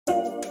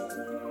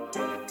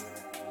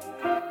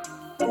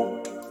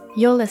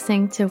You're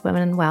listening to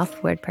Women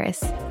Wealth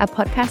WordPress, a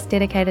podcast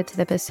dedicated to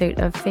the pursuit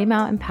of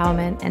female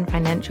empowerment and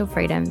financial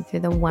freedom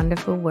through the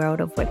wonderful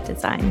world of web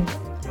design.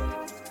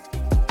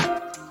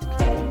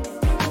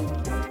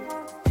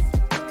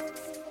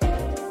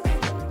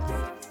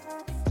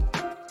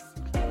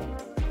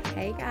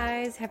 Hey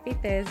guys, happy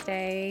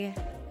Thursday.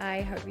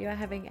 I hope you are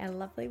having a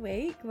lovely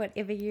week,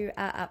 whatever you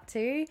are up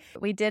to.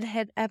 We did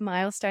hit a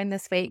milestone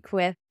this week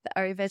with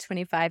over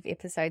 25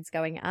 episodes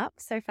going up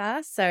so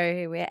far.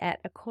 So we're at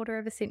a quarter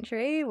of a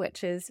century,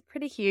 which is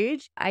pretty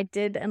huge. I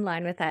did, in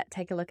line with that,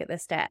 take a look at the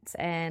stats,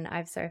 and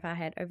I've so far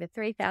had over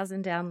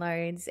 3,000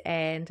 downloads,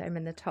 and I'm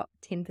in the top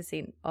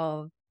 10%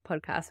 of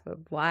podcasts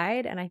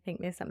worldwide. And I think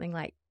there's something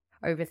like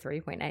over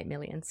 3.8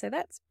 million. So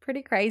that's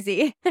pretty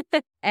crazy.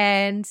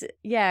 And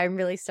yeah, I'm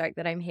really stoked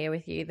that I'm here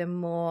with you. The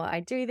more I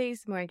do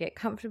these, the more I get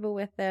comfortable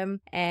with them.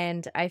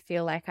 And I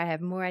feel like I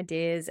have more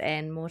ideas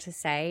and more to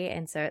say.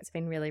 And so it's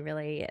been really,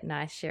 really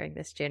nice sharing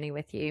this journey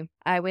with you.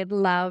 I would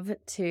love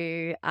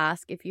to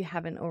ask, if you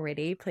haven't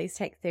already, please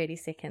take 30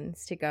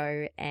 seconds to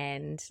go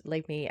and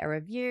leave me a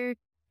review.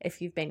 If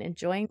you've been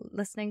enjoying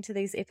listening to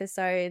these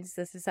episodes,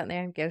 this is something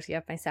I'm guilty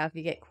of myself.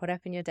 You get caught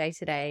up in your day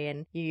to day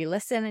and you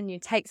listen and you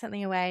take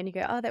something away and you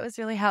go, oh, that was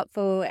really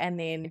helpful. And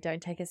then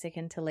don't take a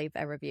second to leave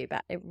a review,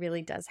 but it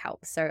really does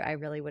help. So I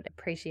really would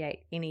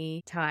appreciate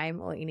any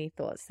time or any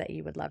thoughts that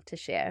you would love to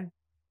share.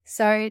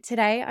 So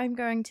today I'm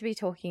going to be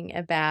talking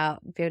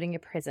about building a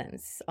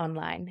presence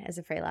online as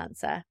a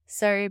freelancer.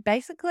 So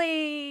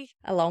basically,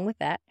 along with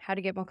that, how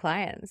to get more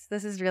clients.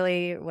 This is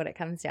really what it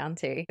comes down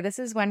to. This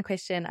is one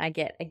question I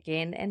get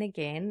again and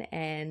again,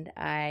 and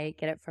I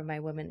get it from my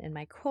women in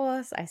my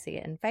course. I see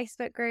it in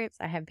Facebook groups.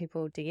 I have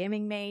people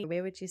DMing me,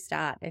 where would you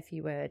start if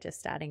you were just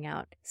starting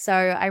out? So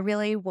I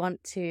really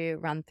want to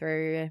run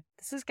through,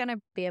 this is going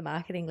to be a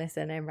marketing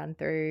lesson, and run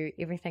through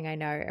everything I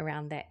know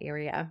around that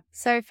area.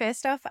 So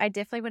first off, I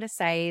definitely want to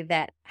say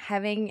that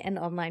having an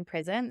online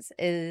presence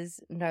is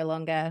no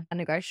longer a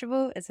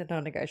negotiable. It's a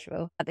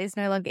non-negotiable. There's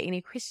no longer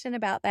any question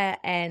about that.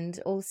 And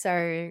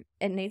also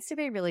it needs to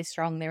be really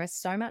strong. There is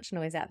so much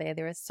noise out there.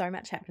 There is so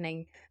much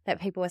happening that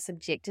people are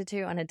subjected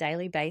to on a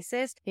daily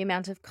basis. The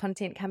amount of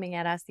content coming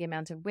at us, the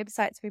amount of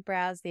websites we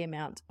browse, the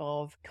amount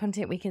of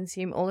content we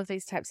consume, all of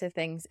these types of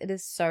things, it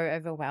is so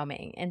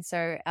overwhelming. And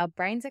so our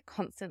brains are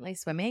constantly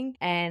swimming,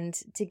 and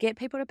to get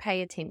people to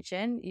pay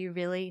attention, you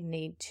really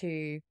need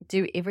to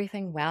do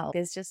everything well.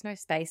 There's just no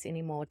space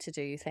anymore to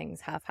do things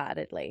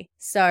half-heartedly.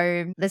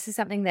 So this is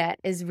something that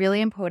is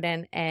really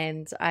important,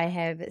 and I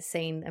have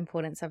seen the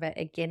importance of it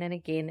again and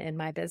again in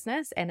my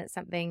business, and it's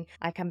something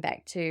I come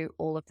back to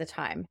all of the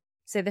time.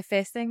 So the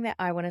first thing that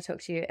I want to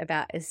talk to you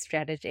about is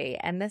strategy.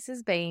 And this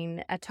has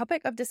been a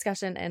topic of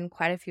discussion in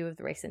quite a few of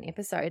the recent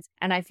episodes.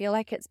 And I feel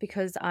like it's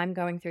because I'm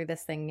going through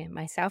this thing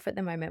myself at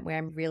the moment, where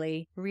I'm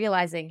really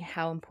realizing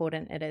how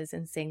important it is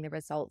and seeing the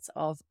results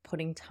of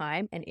putting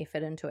time and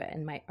effort into it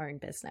in my own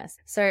business.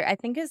 So I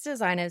think as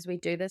designers, we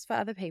do this for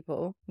other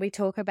people. We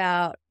talk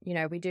about,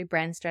 we do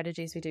brand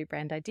strategies, we do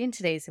brand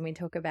identities, and we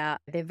talk about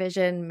their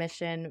vision,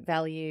 mission,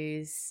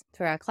 values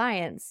for our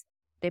clients,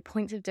 their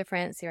points of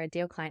difference, their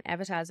ideal client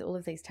avatars, all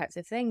of these types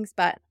of things,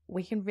 but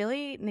we can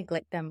really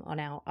neglect them on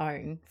our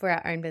own for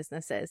our own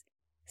businesses.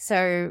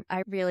 So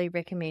I really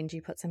recommend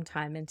you put some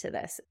time into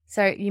this.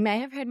 So you may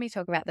have heard me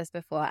talk about this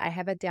before. I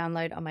have a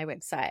download on my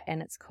website,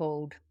 and it's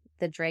called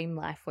the Dream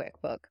Life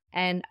Workbook.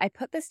 And I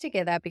put this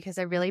together because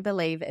I really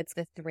believe it's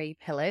the 3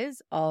 pillars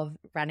of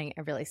running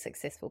a really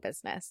successful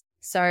business.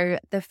 So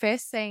the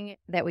first thing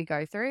that we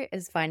go through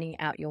is finding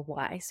out your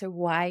why. So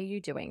why are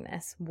you doing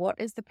this? What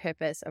is the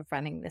purpose of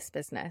running this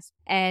business?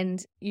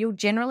 And you'll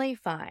generally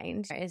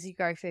find, as you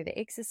go through the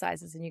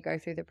exercises and you go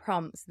through the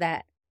prompts,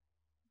 that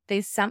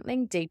there's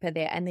something deeper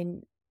there. And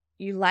then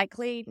you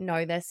likely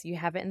know this, you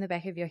have it in the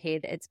back of your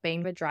head. It's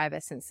been a driver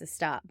since the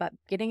start, but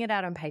getting it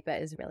out on paper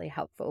is really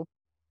helpful.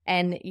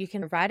 And you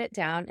can write it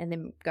down and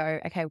then go,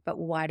 okay, but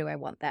why do I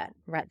want that?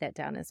 Write that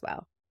down as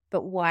well.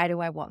 But why do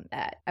I want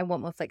that? I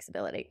want more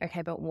flexibility.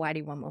 Okay, but why do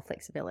you want more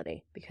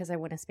flexibility? Because I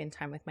want to spend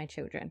time with my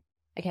children.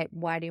 Okay,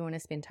 why do you want to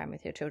spend time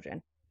with your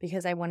children?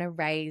 Because I want to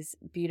raise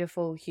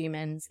beautiful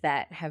humans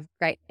that have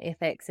great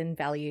ethics and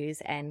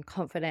values and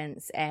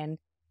confidence and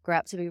grow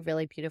up to be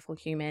really beautiful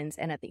humans.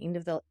 And at the end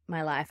of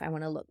my life, I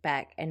want to look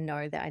back and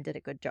know that I did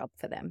a good job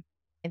for them.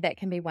 And that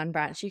can be one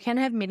branch. You can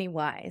have many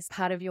whys.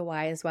 Part of your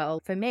why as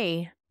well. For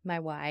me, my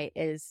why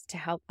is to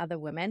help other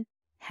women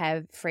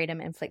have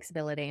freedom and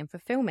flexibility and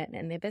fulfillment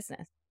in their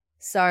business.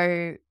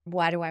 So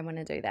why do I want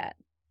to do that?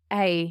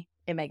 A,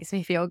 it makes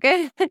me feel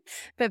good.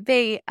 But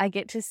B, I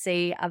get to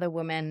see other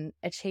women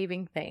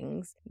achieving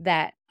things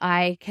that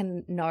I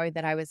can know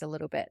that I was a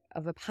little bit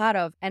of a part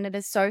of. And it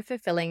is so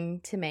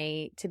fulfilling to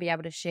me to be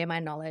able to share my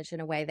knowledge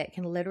in a way that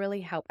can literally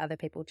help other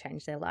people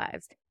change their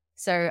lives.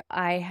 So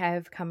I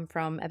have come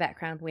from a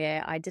background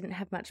where I didn't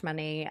have much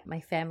money. My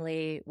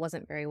family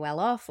wasn't very well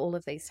off, all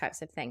of these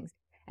types of things.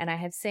 And I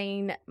have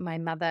seen my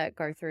mother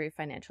go through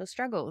financial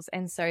struggles.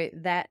 And so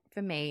that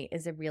for me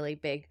is a really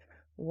big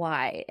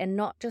why, and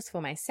not just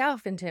for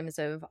myself in terms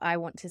of I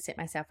want to set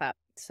myself up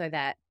so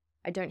that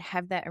I don't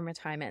have that in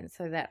retirement,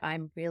 so that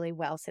I'm really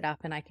well set up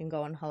and I can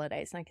go on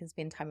holidays and I can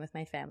spend time with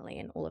my family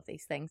and all of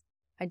these things.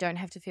 I don't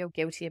have to feel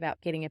guilty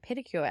about getting a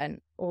pedicure and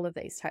all of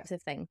these types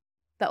of things.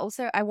 But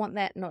also, I want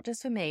that not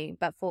just for me,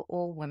 but for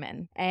all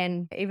women.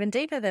 And even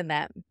deeper than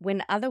that,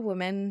 when other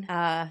women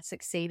are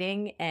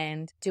succeeding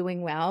and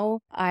doing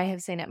well, I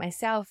have seen it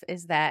myself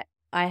is that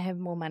I have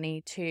more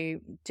money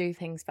to do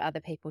things for other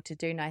people, to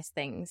do nice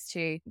things,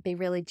 to be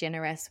really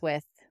generous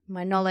with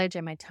my knowledge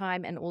and my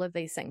time and all of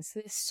these things.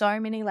 So there's so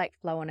many like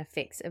flow-on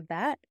effects of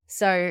that.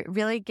 So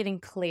really getting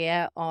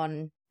clear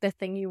on the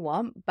thing you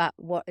want, but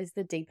what is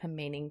the deeper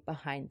meaning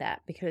behind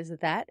that? Because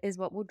that is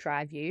what will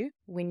drive you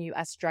when you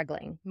are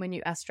struggling. When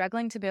you are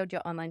struggling to build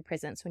your online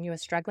presence, when you are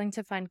struggling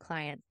to find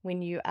clients,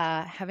 when you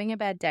are having a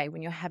bad day,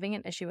 when you're having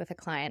an issue with a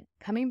client,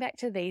 coming back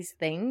to these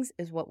things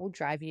is what will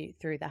drive you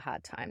through the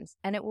hard times.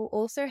 And it will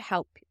also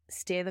help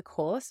steer the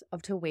course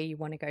of to where you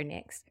want to go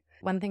next.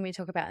 One thing we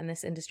talk about in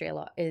this industry a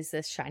lot is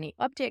this shiny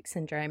object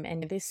syndrome.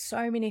 And there's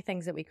so many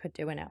things that we could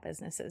do in our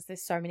businesses.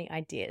 There's so many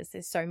ideas.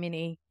 There's so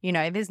many,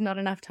 there's not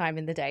enough time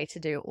in the day to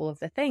do all of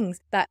the things.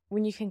 But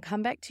when you can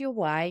come back to your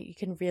why, you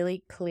can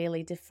really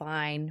clearly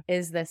define,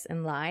 is this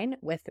in line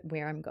with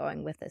where I'm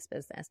going with this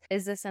business?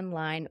 Is this in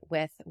line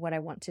with what I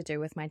want to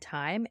do with my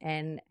time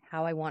and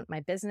how I want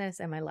my business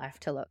and my life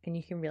to look? And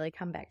you can really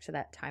come back to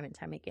that time and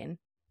time again.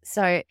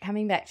 So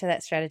coming back to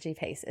that strategy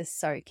piece is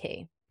so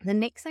key. The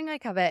next thing I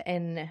cover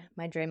in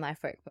my Dream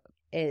Life Workbook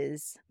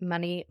is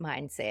money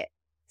mindset.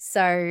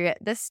 So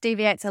this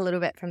deviates a little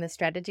bit from the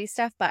strategy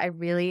stuff, but I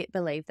really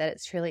believe that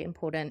it's truly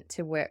important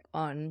to work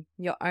on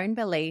your own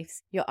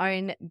beliefs, your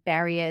own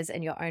barriers,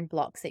 and your own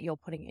blocks that you're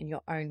putting in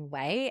your own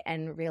way,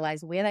 and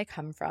realize where they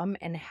come from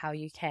and how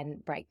you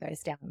can break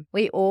those down.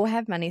 We all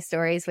have money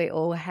stories. We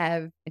all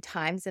have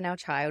times in our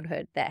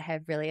childhood that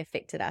have really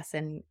affected us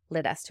and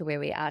led us to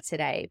where we are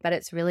today. But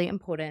it's really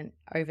important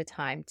over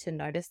time to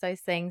notice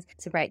those things,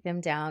 to break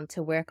them down,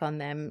 to work on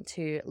them,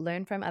 to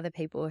learn from other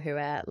people who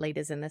are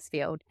leaders in this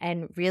field,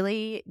 and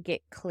really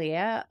get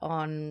clear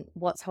on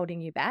what's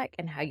holding you back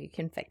and how you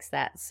can fix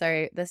that.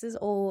 So this is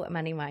all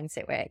money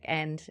mindset work,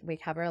 and we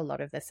cover a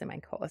lot of this in my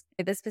course.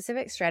 The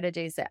specific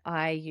strategies that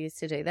I use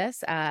to do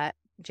this are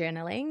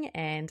journaling,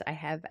 and I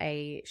have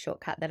a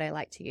shortcut that I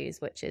like to use,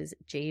 which is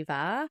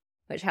GVAR,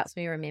 which helps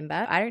me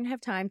remember. I don't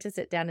have time to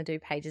sit down and do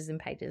pages and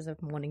pages of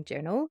morning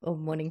journal or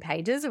morning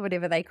pages or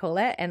whatever they call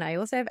it. And I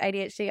also have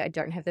ADHD. I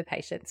don't have the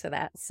patience for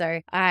that. So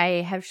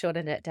I have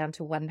shortened it down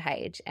to one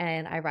page,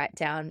 and I write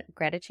down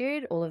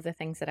gratitude, all of the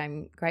things that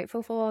I'm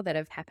grateful for that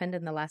have happened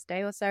in the last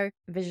day or so,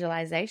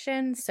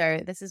 visualization.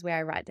 So this is where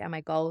I write down my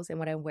goals and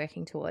what I'm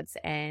working towards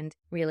and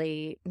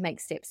really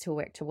make steps to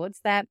work towards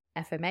that.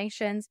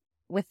 Affirmations.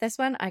 With this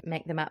one, I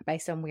make them up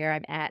based on where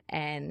I'm at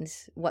and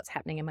what's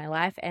happening in my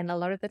life. And a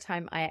lot of the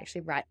time, I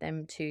actually write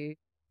them to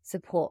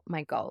support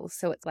my goals.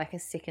 So it's like a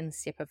second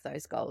step of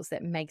those goals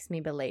that makes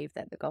me believe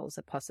that the goals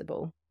are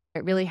possible.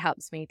 It really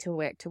helps me to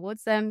work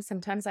towards them.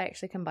 Sometimes I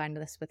actually combine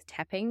this with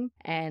tapping,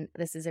 and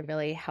this is a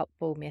really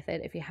helpful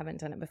method. If you haven't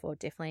done it before,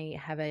 definitely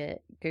have a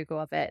Google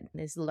of it.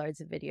 There's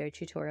loads of video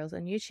tutorials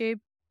on YouTube.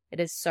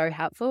 It is so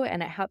helpful,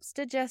 and it helps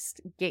to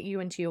just get you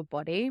into your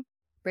body,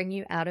 bring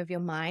you out of your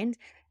mind,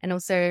 and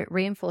also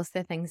reinforce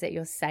the things that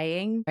you're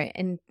saying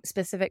in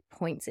specific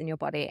points in your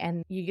body.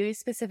 And you use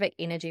specific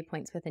energy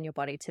points within your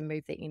body to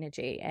move the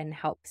energy and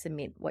help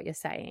cement what you're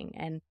saying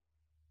and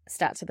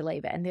start to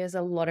believe it. And there's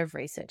a lot of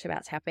research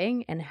about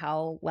tapping and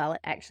how well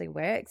it actually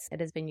works. It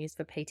has been used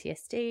for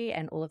PTSD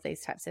and all of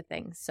these types of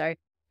things. So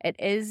it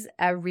is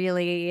a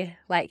really,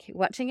 like,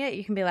 watching it,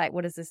 you can be like,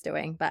 what is this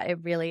doing? But it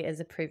really is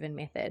a proven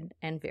method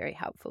and very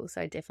helpful.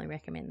 So I definitely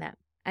recommend that.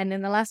 And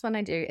then the last one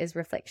I do is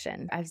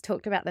reflection. I've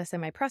talked about this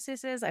in my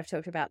processes. I've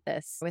talked about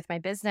this with my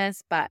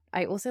business, but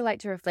I also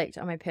like to reflect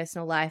on my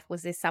personal life.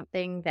 Was there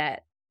something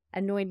that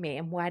annoyed me,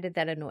 and why did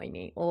that annoy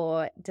me?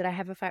 Or did I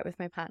have a fight with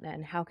my partner,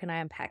 and how can I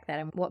unpack that?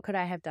 And what could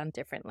I have done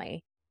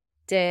differently?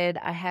 Did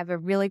I have a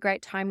really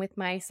great time with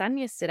my son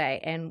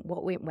yesterday, and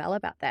what went well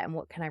about that? And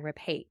what can I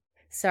repeat?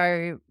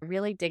 So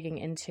really digging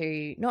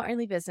into not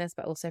only business,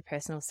 but also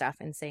personal stuff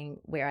and seeing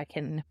where I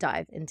can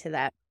dive into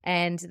that.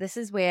 And this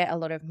is where a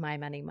lot of my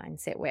money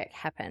mindset work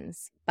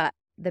happens. But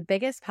the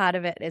biggest part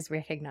of it is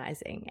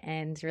recognizing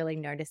and really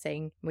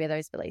noticing where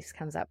those beliefs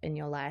comes up in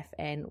your life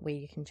and where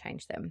you can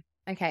change them.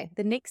 Okay,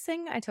 the next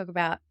thing I talk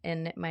about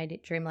in my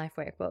Dream Life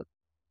Workbook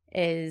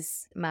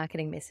is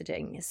marketing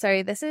messaging.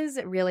 So this is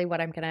really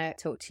what I'm going to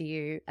talk to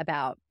you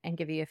about and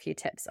give you a few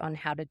tips on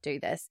how to do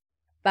this.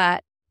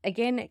 But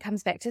again, it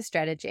comes back to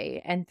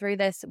strategy. And through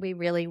this, we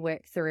really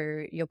work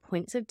through your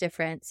points of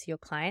difference, your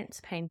clients'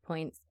 pain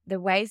points,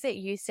 the ways that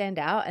you stand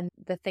out and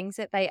the things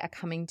that they are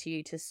coming to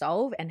you to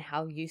solve and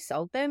how you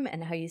solve them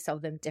and how you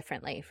solve them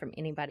differently from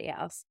anybody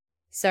else.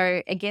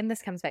 So again,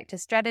 this comes back to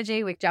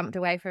strategy. We've jumped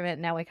away from it.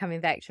 Now we're coming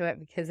back to it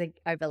because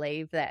I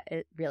believe that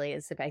it really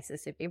is the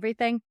basis of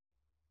everything.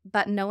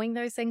 But knowing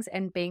those things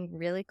and being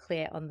really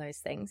clear on those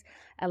things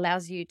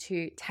allows you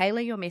to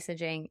tailor your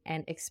messaging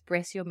and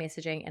express your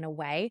messaging in a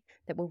way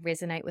that will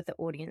resonate with the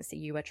audience that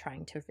you are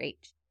trying to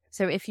reach.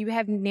 So if you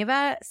have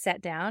never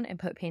sat down and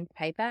put pen to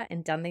paper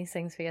and done these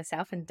things for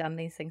yourself and done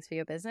these things for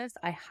your business,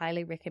 I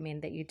highly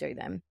recommend that you do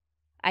them.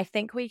 I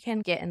think we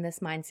can get in this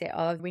mindset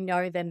of we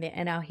know them, they're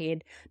in our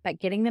head, but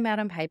getting them out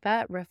on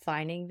paper,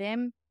 refining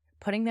them,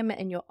 putting them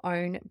in your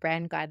own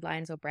brand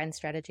guidelines or brand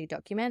strategy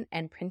document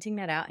and printing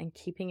that out and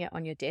keeping it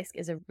on your desk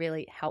is a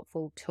really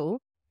helpful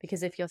tool.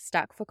 Because if you're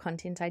stuck for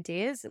content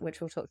ideas,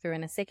 which we'll talk through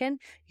in a second,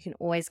 you can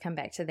always come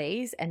back to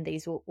these and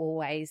these will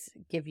always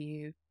give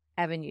you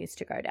avenues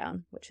to go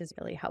down, which is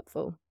really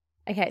helpful.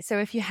 Okay, so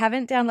if you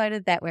haven't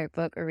downloaded that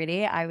workbook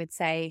already, I would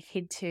say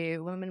head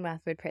to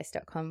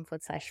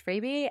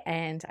womanwealthwordpress.com/freebie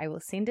and I will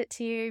send it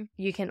to you.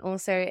 You can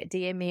also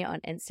DM me on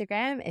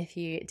Instagram. If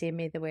you DM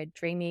me the word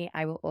dreamy,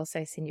 I will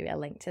also send you a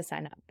link to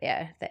sign up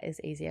there. That is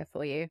easier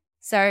for you.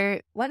 So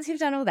once you've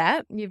done all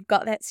that, you've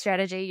got that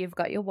strategy, you've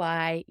got your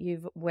why,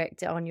 you've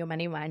worked on your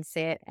money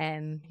mindset,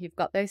 and you've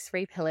got those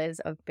 3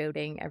 pillars of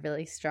building a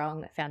really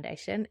strong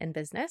foundation in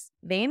business,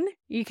 then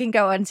you can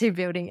go on to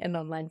building an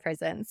online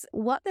presence.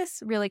 What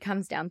this really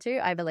comes down to,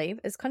 I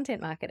believe, is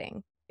content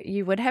marketing.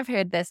 You would have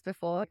heard this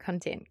before,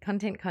 content.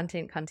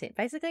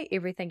 Basically,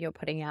 everything you're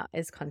putting out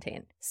is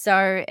content.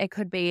 So it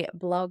could be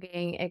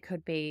blogging, it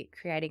could be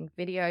creating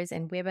videos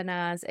and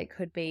webinars, it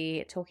could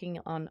be talking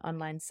on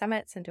online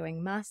summits and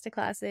doing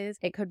masterclasses,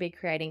 it could be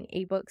creating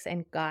ebooks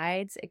and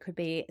guides, it could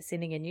be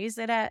sending a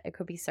newsletter, it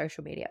could be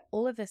social media.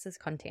 All of this is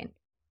content.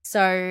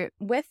 So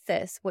with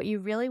this, what you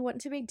really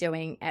want to be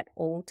doing at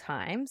all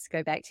times,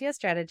 go back to your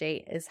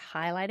strategy, is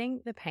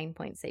highlighting the pain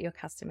points that your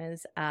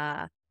customers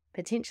are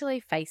potentially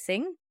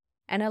facing.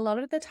 And a lot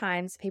of the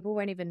times people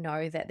won't even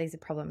know that these are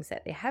problems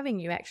that they're having.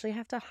 You actually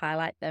have to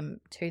highlight them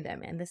to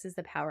them. And this is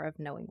the power of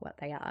knowing what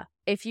they are.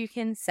 If you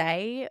can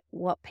say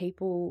what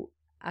people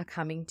are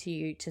coming to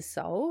you to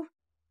solve,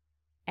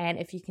 and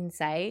if you can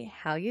say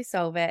how you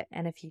solve it,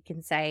 and if you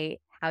can say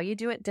how you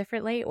do it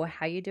differently or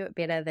how you do it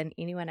better than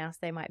anyone else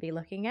they might be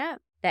looking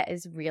at, that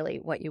is really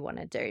what you want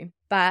to do.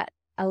 But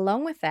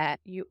along with that,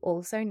 you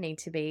also need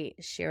to be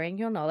sharing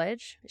your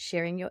knowledge,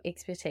 sharing your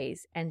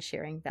expertise, and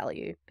sharing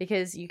value,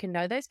 because you can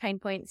know those pain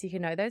points, you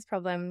can know those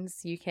problems,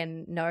 you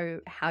can know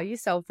how you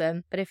solve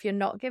them. But if you're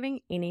not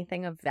giving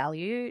anything of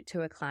value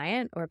to a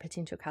client or a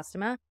potential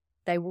customer,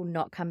 they will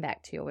not come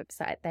back to your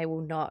website. They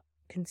will not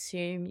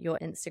consume your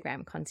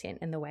Instagram content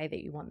in the way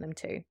that you want them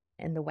to,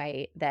 in the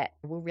way that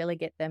will really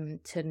get them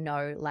to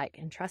know, like,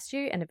 and trust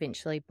you and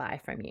eventually buy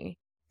from you.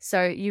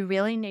 So you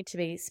really need to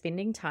be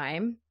spending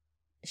time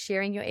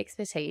sharing your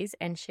expertise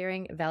and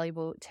sharing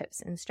valuable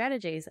tips and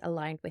strategies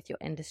aligned with your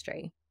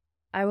industry.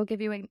 I will give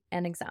you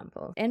an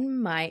example.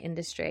 In my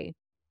industry,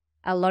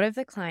 a lot of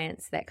the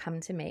clients that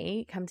come to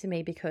me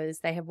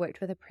because they have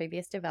worked with a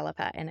previous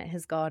developer and it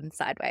has gone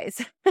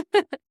sideways.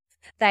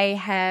 They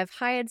have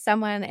hired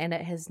someone and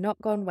it has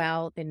not gone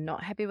well. They're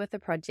not happy with the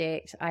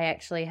project. I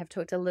actually have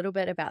talked a little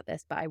bit about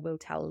this, but I will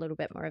tell a little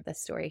bit more of this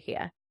story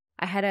here.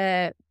 I had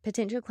a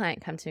potential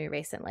client come to me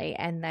recently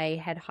and they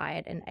had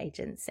hired an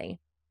agency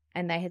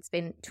and they had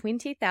spent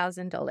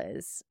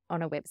 $20,000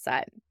 on a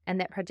website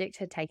and that project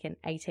had taken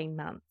 18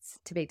 months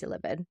to be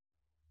delivered.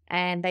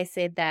 And they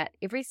said that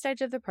every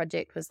stage of the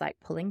project was like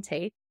pulling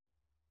teeth.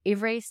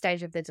 Every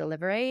stage of the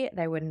delivery,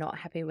 they were not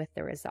happy with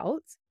the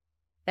results.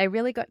 They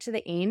really got to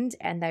the end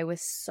and they were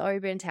so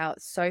burnt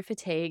out, so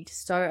fatigued,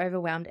 so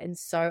overwhelmed, and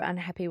so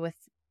unhappy with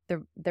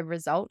the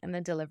result and the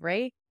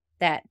delivery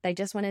that they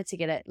just wanted to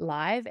get it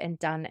live and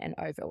done and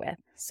over with.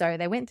 So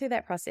they went through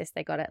that process,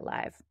 they got it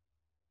live.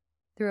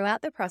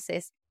 Throughout the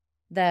process,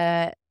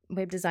 the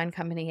web design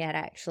company had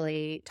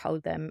actually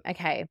told them,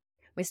 okay,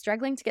 we're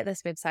struggling to get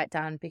this website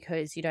done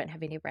because you don't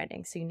have any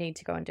branding, so you need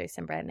to go and do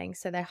some branding.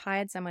 So they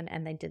hired someone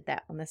and they did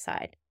that on the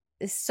side.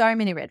 There's so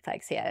many red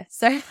flags here.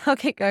 So I'll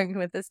get going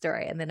with the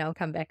story and then I'll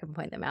come back and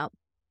point them out.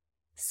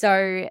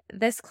 So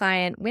this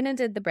client went and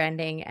did the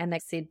branding and they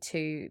said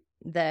to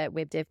the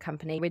web dev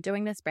company, we're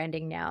doing this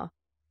branding now.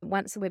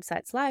 Once the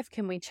website's live,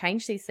 can we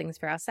change these things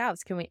for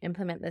ourselves? Can we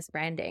implement this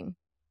branding?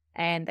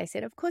 And they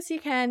said, of course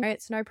you can.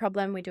 It's no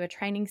problem. We do a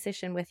training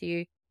session with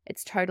you.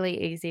 It's totally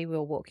easy.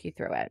 We'll walk you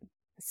through it.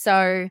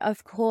 So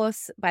of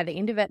course, by the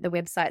end of it, the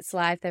website's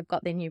live. They've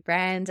got their new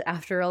brand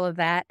after all of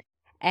that.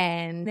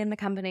 And then the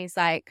company's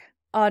like,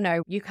 oh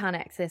no, you can't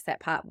access that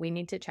part. We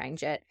need to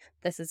change it.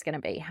 This is going to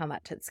be how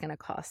much it's going to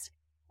cost.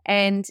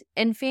 And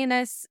in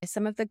fairness,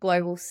 some of the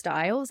global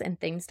styles and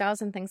theme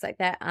styles and things like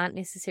that aren't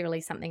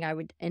necessarily something I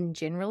would in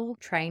general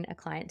train a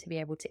client to be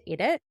able to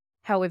edit.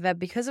 However,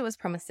 because it was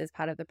promised as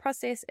part of the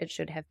process, it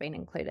should have been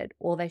included,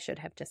 or they should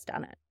have just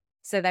done it.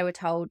 So they were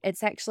told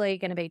it's actually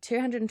going to be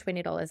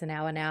 $220 an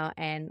hour now,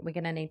 and we're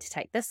going to need to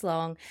take this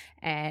long,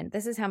 and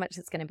this is how much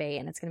it's going to be,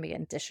 and it's going to be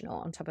additional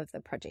on top of the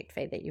project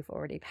fee that you've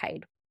already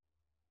paid.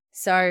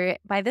 So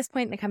by this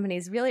point, the company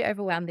is really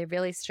overwhelmed. They're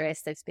really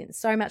stressed. They've spent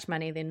so much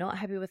money. They're not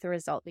happy with the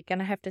result. They're going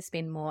to have to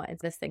spend more.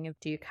 It's this thing of,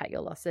 do you cut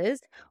your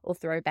losses or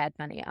throw bad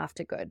money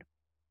after good?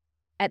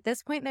 At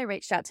this point, they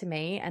reached out to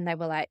me and they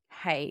were like,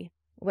 hey,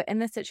 we're in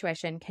this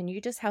situation. Can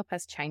you just help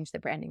us change the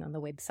branding on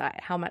the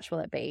website? How much will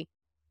it be?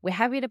 We're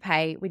happy to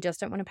pay. We just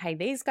don't want to pay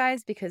these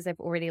guys because they've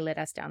already let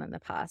us down in the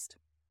past.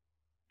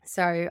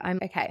 So I'm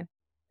okay.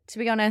 To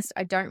be honest,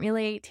 I don't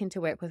really tend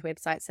to work with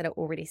websites that are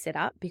already set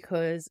up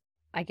because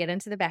I get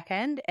into the back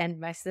end and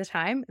most of the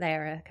time they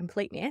are a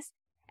complete mess.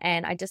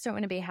 And I just don't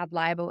want to be held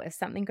liable if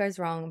something goes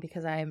wrong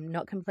because I'm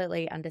not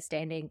completely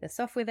understanding the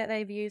software that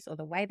they've used or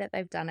the way that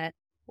they've done it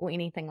or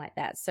anything like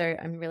that. So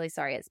I'm really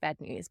sorry it's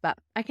bad news, but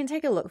I can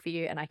take a look for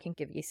you and I can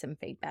give you some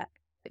feedback.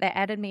 They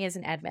added me as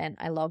an admin.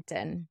 I logged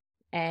in.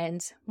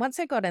 And once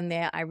I got in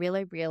there, I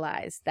really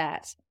realized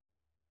that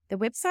the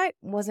website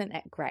wasn't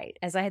that great.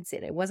 As I had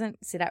said, it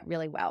wasn't set up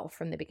really well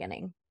from the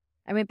beginning.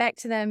 I went back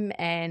to them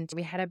and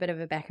we had a bit of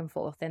a back and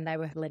forth, and they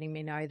were letting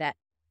me know that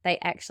they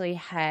actually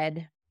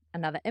had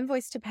another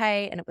invoice to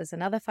pay and it was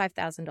another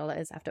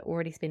 $5,000 after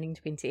already spending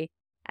 20,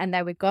 and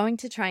they were going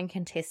to try and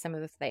contest some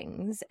of the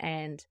things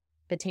and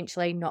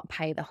potentially not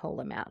pay the whole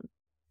amount.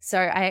 So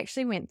I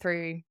actually went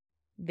through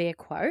their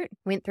quote,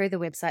 went through the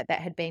website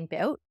that had been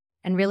built,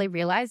 and really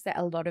realized that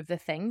a lot of the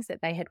things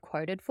that they had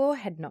quoted for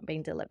had not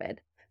been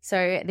delivered.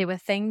 So there were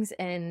things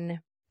in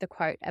the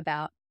quote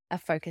about a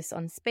focus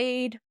on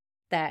speed,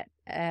 that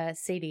a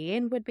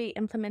CDN would be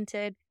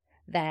implemented,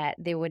 that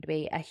there would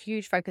be a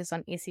huge focus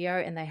on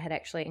SEO, and they had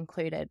actually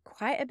included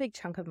quite a big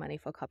chunk of money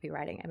for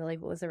copywriting. I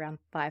believe it was around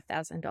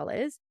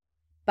 $5,000,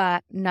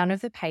 but none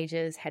of the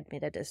pages had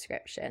meta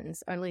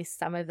descriptions. Only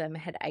some of them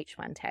had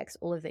H1 tags,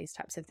 all of these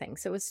types of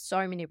things. So it was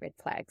so many red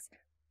flags.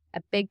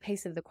 A big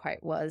piece of the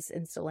quote was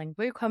installing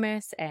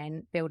WooCommerce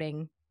and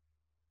building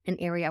an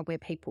area where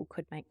people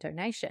could make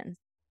donations.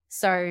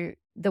 So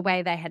the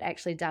way they had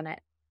actually done it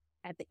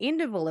at the end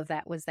of all of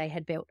that was they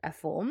had built a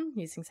form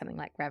using something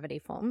like Gravity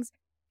Forms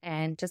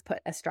and just put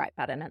a Stripe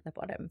button at the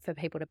bottom for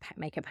people to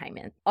make a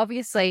payment.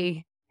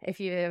 Obviously, if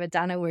you've ever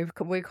done a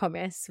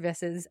WooCommerce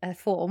versus a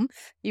form,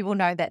 you will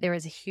know that there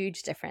is a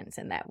huge difference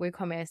in that.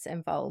 WooCommerce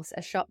involves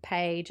a shop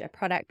page, a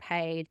product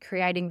page,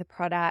 creating the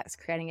products,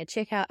 creating a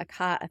checkout, a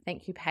cart, a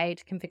thank you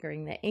page,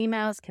 configuring the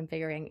emails,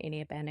 configuring any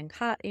abandoned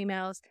cart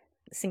emails,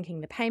 syncing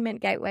the payment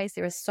gateways.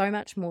 There is so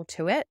much more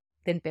to it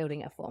than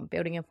building a form.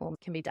 Building a form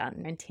can be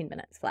done in 10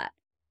 minutes flat,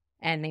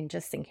 and then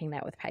just syncing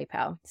that with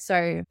PayPal.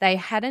 So they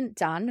hadn't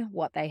done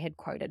what they had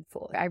quoted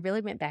for. I really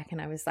went back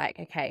and I was like,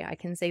 okay, I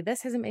can see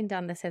this hasn't been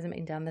done, this hasn't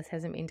been done, this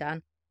hasn't been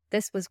done.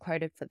 This was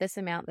quoted for this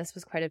amount, this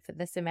was quoted for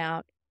this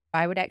amount.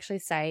 I would actually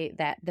say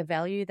that the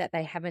value that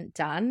they haven't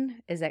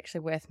done is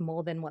actually worth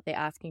more than what they're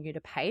asking you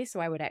to pay.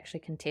 So I would actually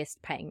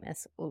contest paying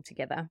this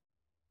altogether.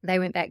 They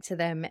went back to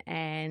them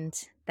and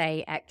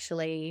they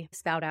actually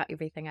spelled out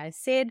everything I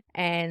said,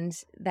 and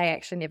they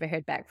actually never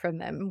heard back from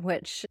them,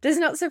 which does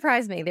not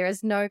surprise me. There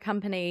is no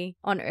company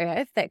on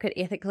earth that could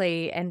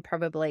ethically and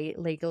probably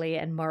legally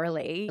and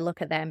morally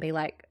look at that and be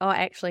like, oh,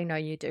 actually, no,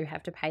 you do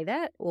have to pay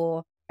that.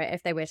 Or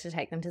if they were to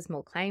take them to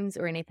small claims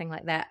or anything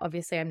like that.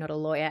 Obviously, I'm not a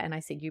lawyer, and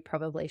I said you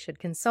probably should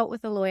consult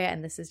with a lawyer,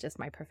 and this is just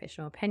my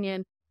professional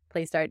opinion.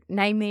 Please don't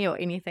name me or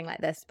anything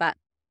like this, but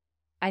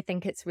I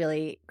think it's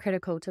really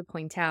critical to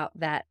point out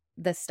that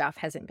this stuff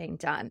hasn't been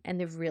done and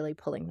they're really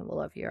pulling the wool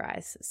over your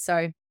eyes.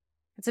 So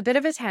it's a bit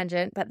of a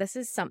tangent, but this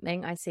is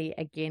something I see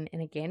again and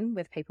again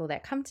with people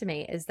that come to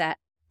me, is that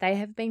they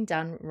have been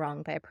done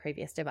wrong by a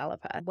previous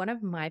developer. One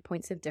of my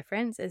points of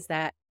difference is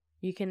that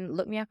you can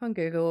look me up on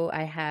Google.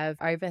 I have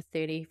over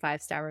 30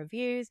 5-star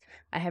reviews.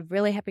 I have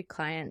really happy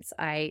clients.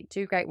 I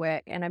do great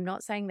work. And I'm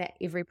not saying that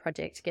every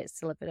project gets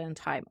delivered on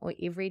time or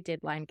every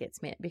deadline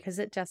gets met, because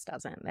it just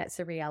doesn't. That's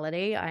the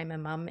reality. I'm a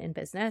mum in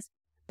business,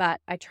 but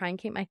I try and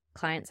keep my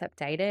clients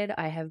updated.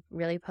 I have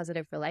really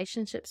positive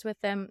relationships with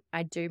them.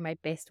 I do my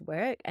best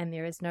work, and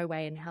there is no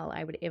way in hell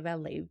I would ever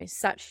leave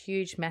such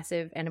huge,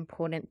 massive, and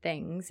important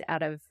things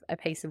out of a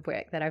piece of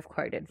work that I've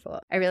quoted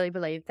for. I really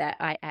believe that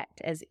I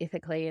act as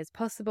ethically as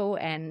possible,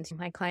 and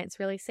my clients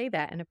really see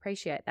that and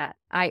appreciate that.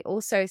 I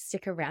also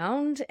stick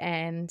around,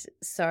 and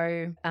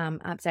so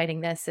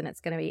updating this, and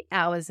it's going to be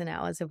hours and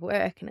hours of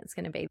work, and it's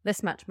going to be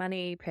this much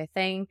money per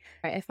thing.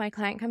 If my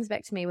client comes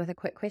back to me with a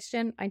quick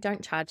question, I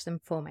don't charge them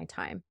for my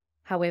time.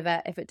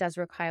 However, if it does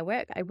require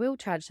work, I will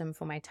charge them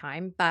for my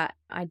time, but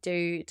I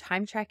do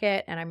time track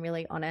it, and I'm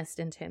really honest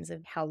in terms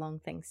of how long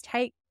things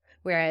take.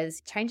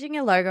 Whereas changing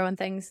a logo and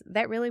things,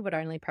 that really would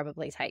only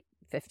probably take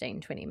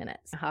 15, 20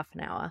 minutes, half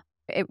an hour.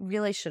 It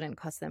really shouldn't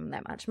cost them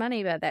that much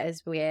money, but that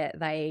is where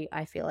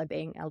I feel, are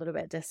being a little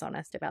bit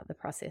dishonest about the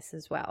process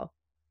as well.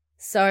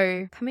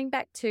 So coming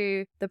back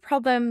to the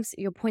problems,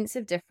 your points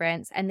of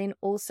difference, and then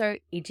also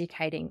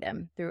educating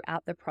them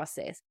throughout the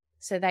process,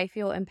 so they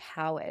feel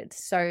empowered,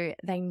 so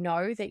they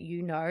know that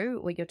you know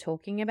what you're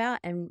talking about.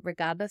 And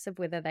regardless of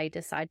whether they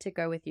decide to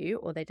go with you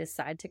or they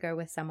decide to go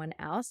with someone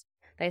else,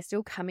 they're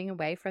still coming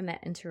away from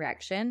that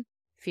interaction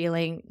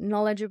feeling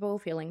knowledgeable,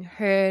 feeling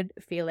heard,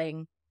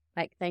 feeling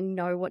like they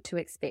know what to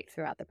expect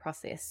throughout the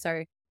process.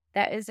 So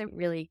that is a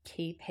really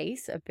key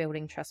piece of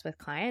building trust with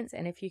clients.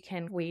 And if you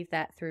can weave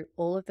that through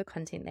all of the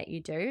content that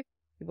you do,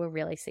 you will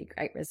really see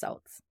great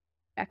results.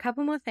 A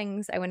couple more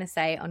things I want to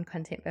say on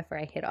content before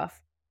I head off.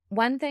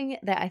 One thing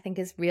that I think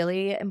is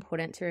really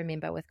important to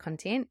remember with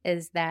content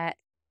is that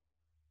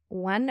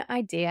one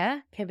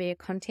idea can be a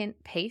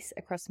content piece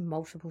across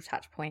multiple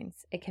touch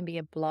points. It can be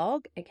a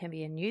blog, it can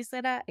be a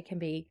newsletter, it can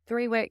be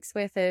 3 weeks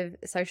worth of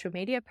social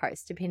media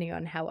posts, depending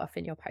on how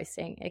often you're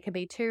posting. It can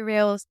be 2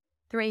 reels,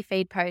 3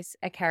 feed posts,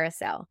 a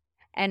carousel.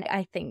 And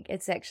I think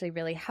it's actually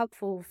really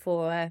helpful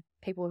for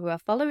people who are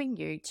following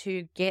you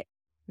to get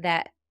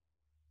that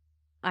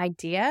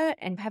idea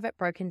and have it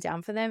broken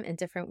down for them in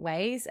different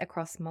ways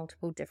across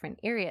multiple different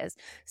areas.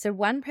 So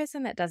one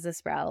person that does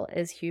this well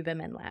is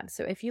Huberman Lab.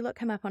 So if you look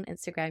him up on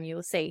Instagram, you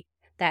will see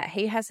that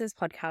he has his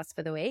podcast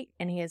for the week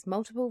and he has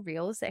multiple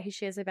reels that he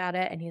shares about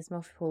it, and he has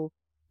multiple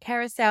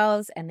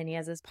carousels, and then he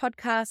has his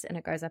podcast and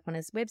it goes up on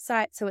his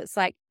website. So it's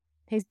like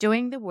he's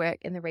doing the work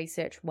and the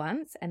research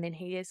once, and then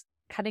he is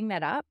cutting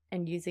that up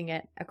and using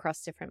it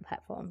across different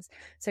platforms.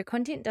 So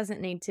content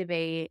doesn't need to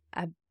be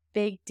a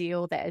big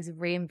deal that is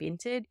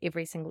reinvented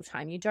every single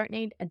time. You don't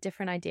need a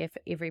different idea for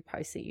every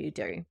post that you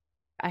do.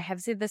 I have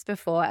said this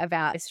before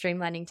about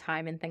streamlining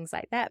time and things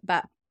like that,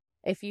 but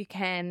if you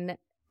can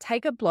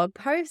take a blog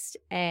post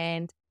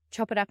and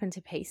chop it up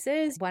into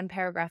pieces, one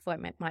paragraph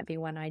might be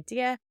one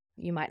idea.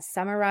 You might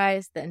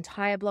summarize the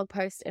entire blog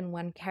post in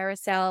one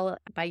carousel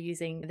by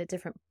using the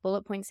different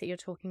bullet points that you're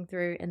talking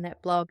through in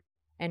that blog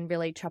and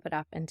really chop it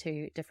up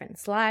into different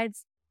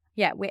slides.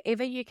 Yeah,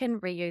 wherever you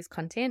can reuse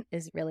content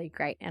is really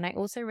great. And I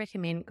also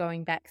recommend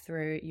going back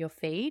through your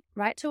feed,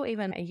 right till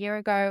even a year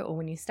ago or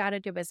when you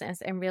started your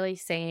business, and really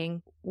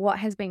seeing what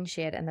has been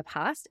shared in the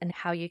past and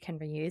how you can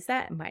reuse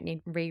that. It might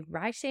need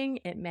rewriting,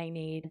 it may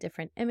need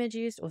different image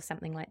use or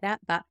something like that,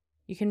 but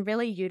you can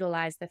really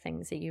utilize the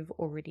things that you've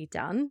already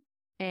done.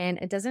 And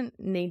it doesn't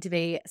need to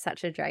be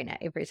such a drainer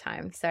every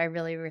time. So I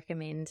really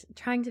recommend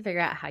trying to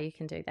figure out how you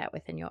can do that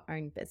within your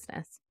own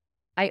business.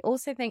 I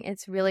also think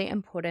it's really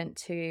important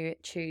to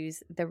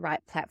choose the right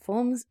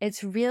platforms.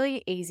 It's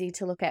really easy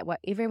to look at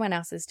what everyone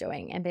else is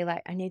doing and be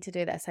like, I need to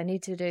do this. I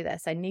need to do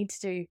this. I need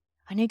to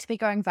be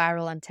going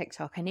viral on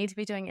TikTok. I need to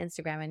be doing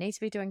Instagram. I need to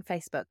be doing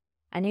Facebook.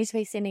 I need to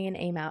be sending an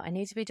email. I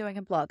need to be doing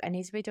a blog. I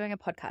need to be doing a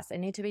podcast. I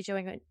need to be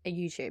doing a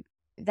YouTube.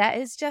 That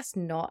is just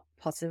not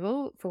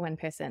possible for one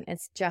person.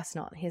 It's just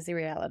not. Here's the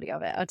reality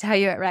of it. I'll tell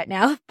you it right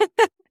now.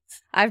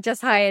 I've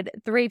just hired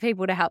 3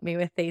 people to help me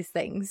with these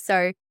things.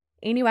 So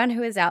anyone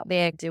who is out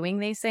there doing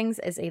these things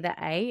is either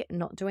A,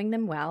 not doing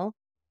them well,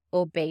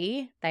 or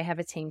B, they have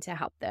a team to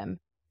help them.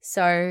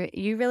 So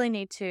you really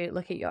need to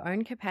look at your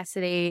own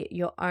capacity,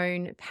 your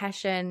own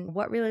passion,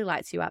 what really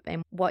lights you up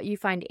and what you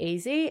find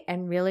easy,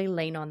 and really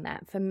lean on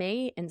that. For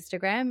me,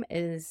 Instagram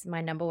is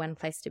my number one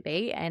place to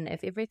be. And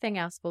if everything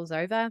else falls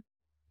over,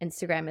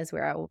 Instagram is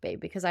where I will be,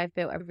 because I've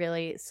built a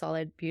really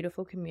solid,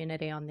 beautiful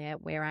community on there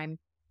where I'm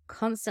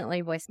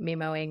constantly voice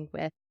memoing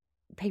with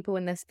people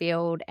in this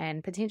field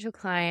and potential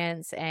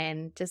clients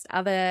and just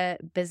other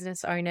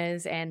business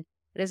owners. And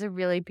it is a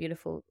really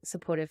beautiful,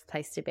 supportive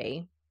place to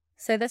be.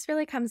 So this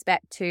really comes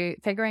back to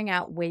figuring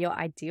out where your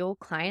ideal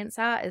clients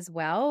are as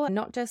well,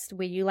 not just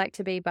where you like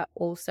to be, but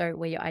also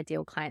where your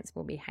ideal clients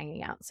will be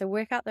hanging out. So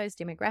work out those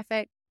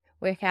demographics,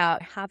 work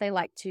out how they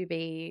like to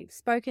be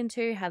spoken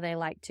to, how they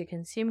like to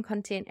consume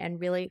content, and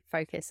really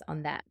focus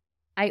on that.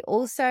 I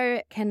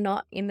also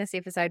cannot end this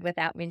episode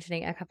without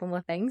mentioning a couple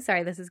more things.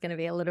 Sorry, this is going to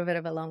be a little bit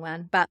of a long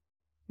one, but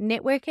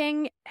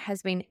networking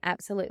has been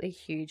absolutely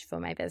huge for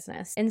my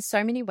business in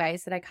so many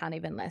ways that I can't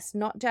even list,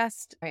 not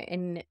just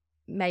in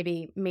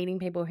maybe meeting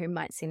people who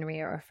might send me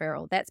a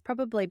referral. That's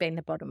probably been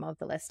the bottom of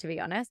the list, to be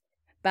honest.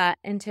 But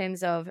in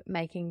terms of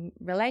making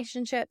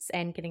relationships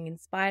and getting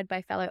inspired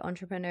by fellow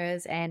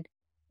entrepreneurs and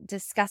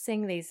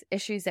discussing these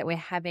issues that we're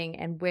having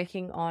and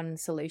working on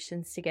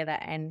solutions together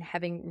and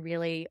having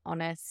really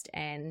honest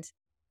and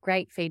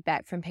great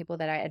feedback from people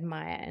that I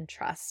admire and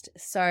trust.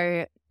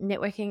 So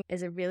networking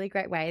is a really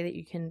great way that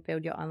you can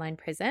build your online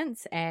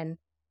presence and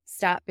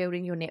start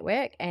building your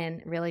network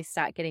and really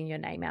start getting your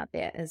name out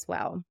there as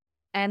well.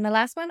 And the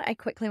last one I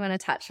quickly want to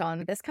touch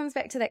on, this comes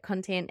back to that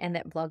content and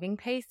that blogging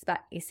piece, but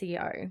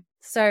SEO.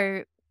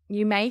 So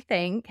you may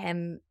think,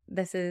 and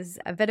this is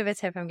a bit of a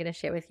tip I'm going to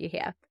share with you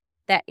here,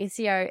 that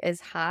SEO is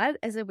hard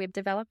as a web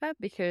developer,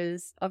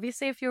 because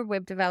obviously if you're a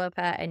web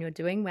developer and you're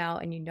doing well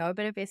and you know a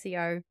bit of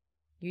SEO,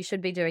 you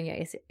should be doing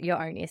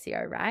your own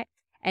SEO, right?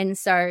 And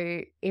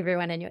so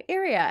everyone in your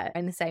area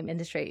in the same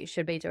industry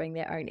should be doing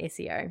their own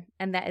SEO.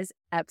 And that is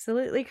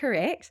absolutely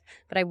correct,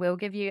 but I will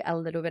give you a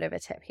little bit of a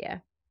tip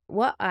here.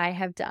 What I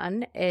have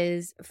done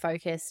is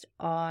focused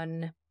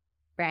on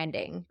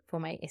branding for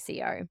my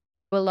SEO.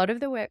 A lot of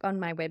the work on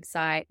my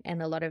website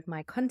and a lot of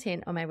my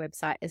content on my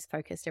website is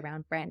focused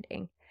around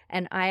branding.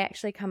 And I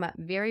actually come up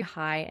very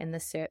high in the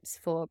SERPs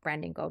for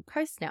branding Gold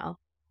Coast now.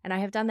 And I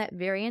have done that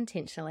very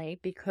intentionally,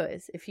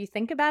 because if you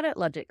think about it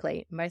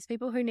logically, most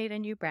people who need a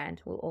new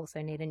brand will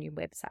also need a new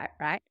website,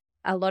 right?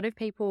 A lot of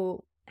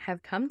people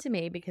have come to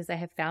me because they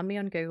have found me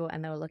on Google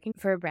and they were looking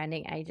for a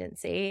branding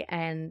agency,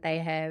 and they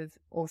have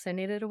also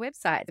needed a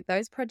website.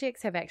 Those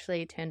projects have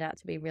actually turned out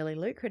to be really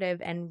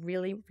lucrative and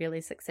really,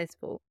 really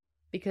successful,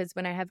 because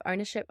when I have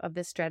ownership of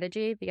the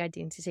strategy, the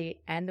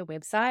identity, and the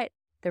website,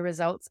 the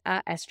results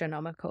are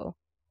astronomical.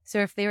 So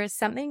if there is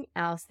something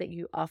else that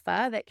you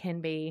offer that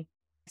can be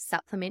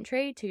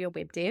supplementary to your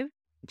web dev.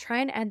 Try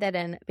and add that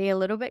in. Be a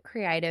little bit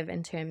creative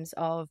in terms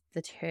of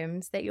the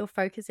terms that you're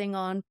focusing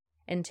on,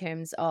 in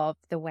terms of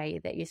the way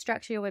that you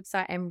structure your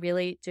website, and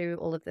really do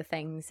all of the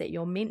things that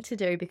you're meant to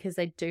do because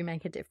they do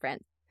make a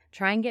difference.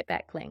 Try and get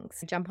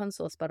backlinks, jump on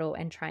SourceBottle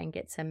and try and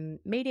get some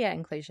media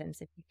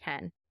inclusions if you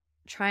can.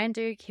 Try and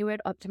do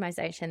keyword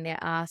optimization. There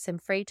are some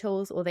free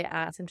tools, or there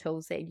are some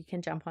tools that you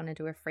can jump on and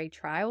do a free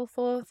trial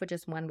for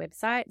just one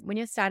website. When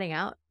you're starting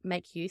out,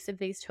 make use of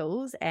these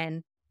tools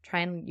and try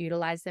and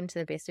utilize them to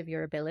the best of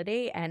your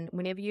ability. And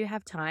whenever you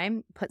have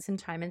time, put some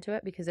time into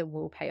it because it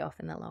will pay off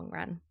in the long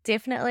run.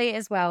 Definitely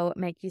as well,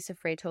 make use of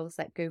free tools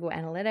like Google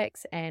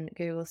Analytics and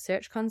Google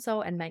Search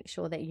Console, and make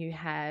sure that you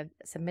have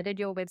submitted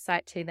your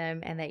website to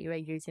them and that you are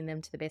using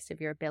them to the best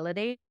of your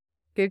ability.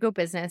 Google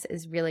Business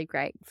is really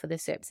great for the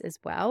SERPs as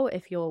well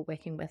if you're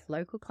working with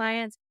local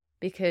clients,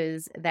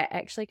 because that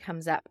actually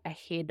comes up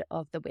ahead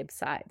of the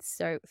website.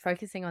 So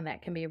focusing on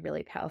that can be a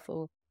really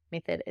powerful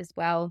method as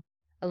well.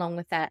 Along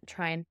with that,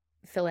 try and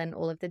fill in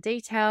all of the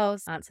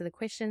details, answer the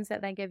questions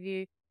that they give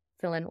you,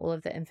 fill in all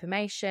of the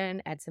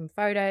information, add some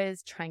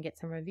photos, try and get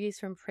some reviews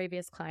from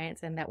previous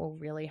clients, and that will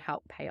really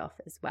help pay off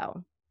as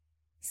well.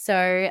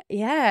 So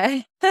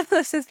yeah,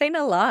 this has been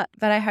a lot,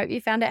 but I hope you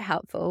found it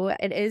helpful.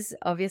 It is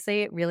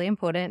obviously really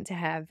important to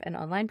have an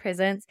online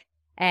presence,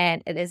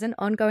 and it is an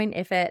ongoing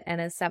effort and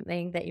is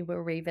something that you will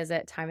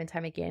revisit time and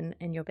time again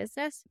in your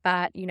business.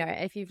 But,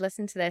 if you've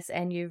listened to this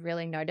and you've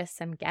really noticed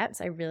some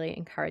gaps, I really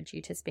encourage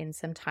you to spend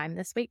some time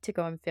this week to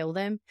go and fill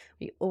them.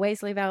 We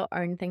always leave our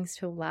own things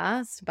till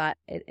last, but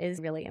it is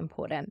really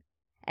important.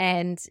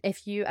 And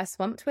if you are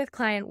swamped with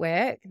client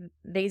work,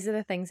 these are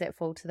the things that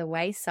fall to the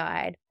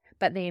wayside.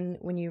 But then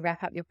when you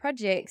wrap up your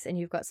projects and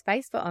you've got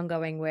space for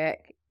ongoing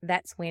work,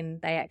 that's when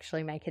they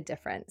actually make a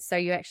difference. So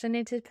you actually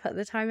need to put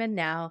the time in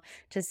now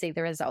to see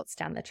the results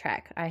down the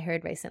track. I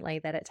heard recently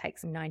that it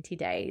takes 90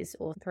 days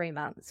or 3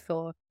 months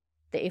for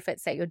the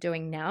efforts that you're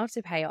doing now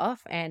to pay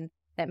off. And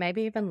that may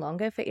be even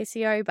longer for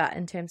SEO, but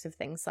in terms of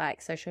things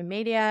like social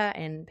media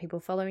and people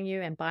following you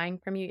and buying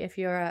from you, if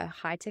you're a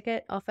high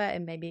ticket offer,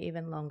 it may be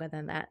even longer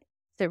than that.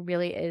 So it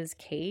really is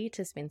key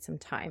to spend some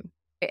time.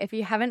 If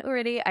you haven't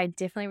already, I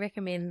definitely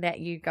recommend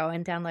that you go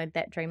and download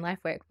that Dream Life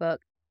workbook,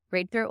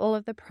 read through all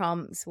of the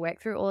prompts,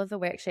 work through all of the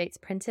worksheets,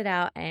 print it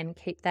out, and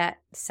keep that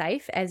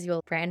safe as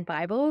your brand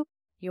Bible,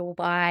 your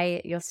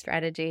why, your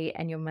strategy,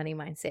 and your money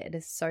mindset. It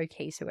is so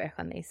key to work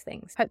on these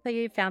things. Hopefully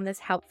you found this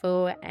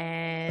helpful,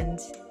 and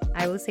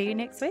I will see you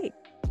next week.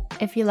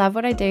 If you love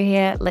what I do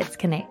here, let's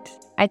connect.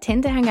 I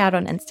tend to hang out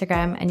on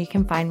Instagram, and you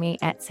can find me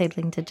at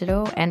Seedling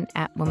Digital and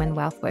at Woman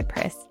Wealth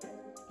WordPress.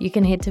 You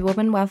can head to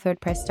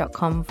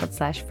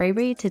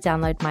womanwealthwordpress.com/freebie to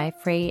download my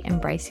free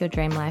Embrace Your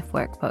Dream Life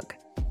workbook.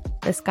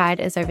 This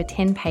guide is over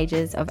 10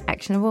 pages of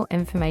actionable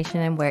information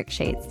and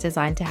worksheets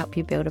designed to help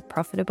you build a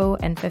profitable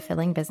and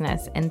fulfilling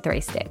business in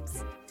 3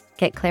 steps.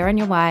 Get clear on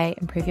your why,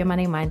 improve your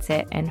money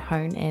mindset, and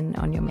hone in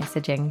on your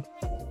messaging.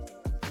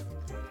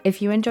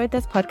 If you enjoyed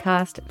this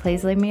podcast,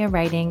 please leave me a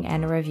rating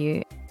and a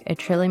review. It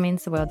truly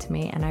means the world to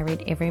me, and I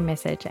read every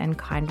message and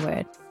kind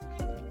word.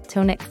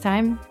 Till next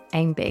time,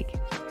 aim big.